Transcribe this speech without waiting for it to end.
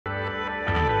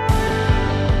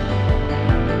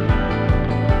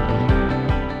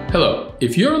Hello,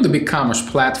 if you're on the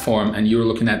BigCommerce platform and you're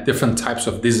looking at different types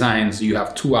of designs, you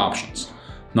have two options.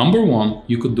 Number one,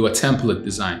 you could do a template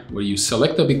design where you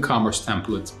select a BigCommerce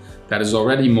template that is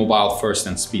already mobile first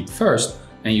and speed first,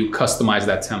 and you customize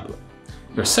that template.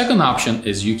 Your second option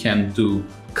is you can do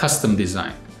custom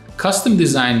design. Custom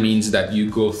design means that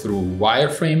you go through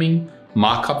wireframing,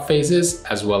 mock-up phases,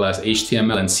 as well as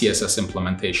HTML and CSS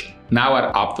implementation. Now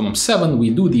at Optimum7, we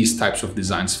do these types of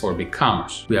designs for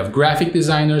BigCommerce. We have graphic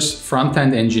designers,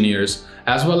 front-end engineers,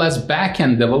 as well as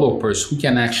back-end developers who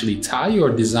can actually tie your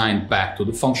design back to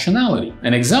the functionality.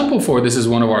 An example for this is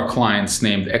one of our clients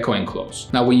named Echo Enclose.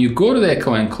 Now, when you go to the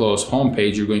Echo Enclose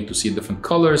homepage, you're going to see different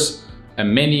colors, a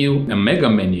menu, a mega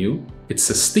menu. It's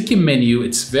a sticky menu.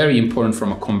 It's very important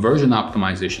from a conversion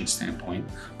optimization standpoint.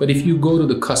 But if you go to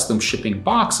the custom shipping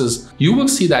boxes, you will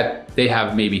see that they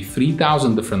have maybe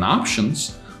 3,000 different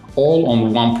options all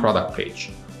on one product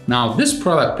page. Now, this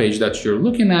product page that you're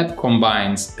looking at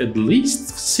combines at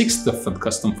least 6 different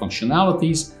custom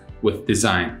functionalities with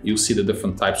design. You'll see the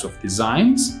different types of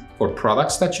designs for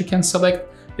products that you can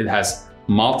select. It has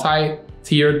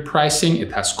multi-tiered pricing.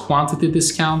 It has quantity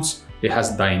discounts. It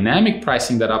has dynamic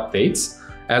pricing that updates,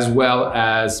 as well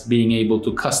as being able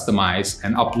to customize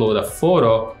and upload a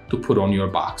photo to put on your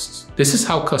boxes. This is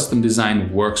how custom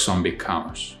design works on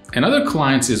BigCommerce. Another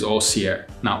client is OCR.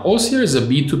 Now, OCR is a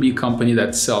B2B company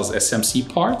that sells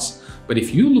SMC parts, but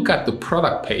if you look at the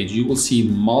product page, you will see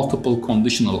multiple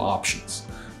conditional options.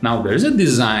 Now, there's a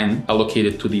design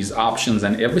allocated to these options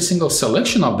and every single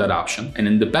selection of that option. And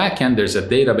in the back end, there's a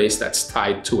database that's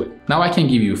tied to it. Now, I can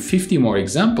give you 50 more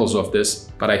examples of this,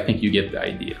 but I think you get the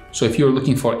idea. So if you're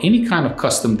looking for any kind of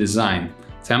custom design,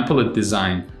 template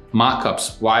design,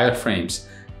 mockups, wireframes,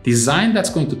 design that's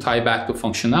going to tie back to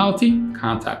functionality,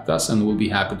 contact us and we'll be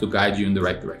happy to guide you in the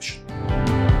right direction.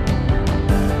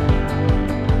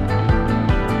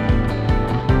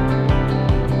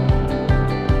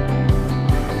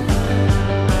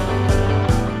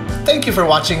 Thank you for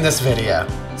watching this video.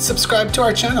 Subscribe to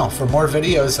our channel for more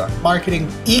videos on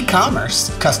marketing,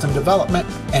 e-commerce, custom development,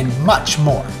 and much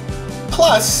more.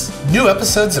 Plus, new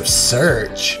episodes of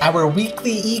Surge, our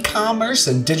weekly e-commerce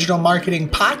and digital marketing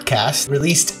podcast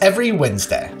released every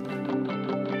Wednesday.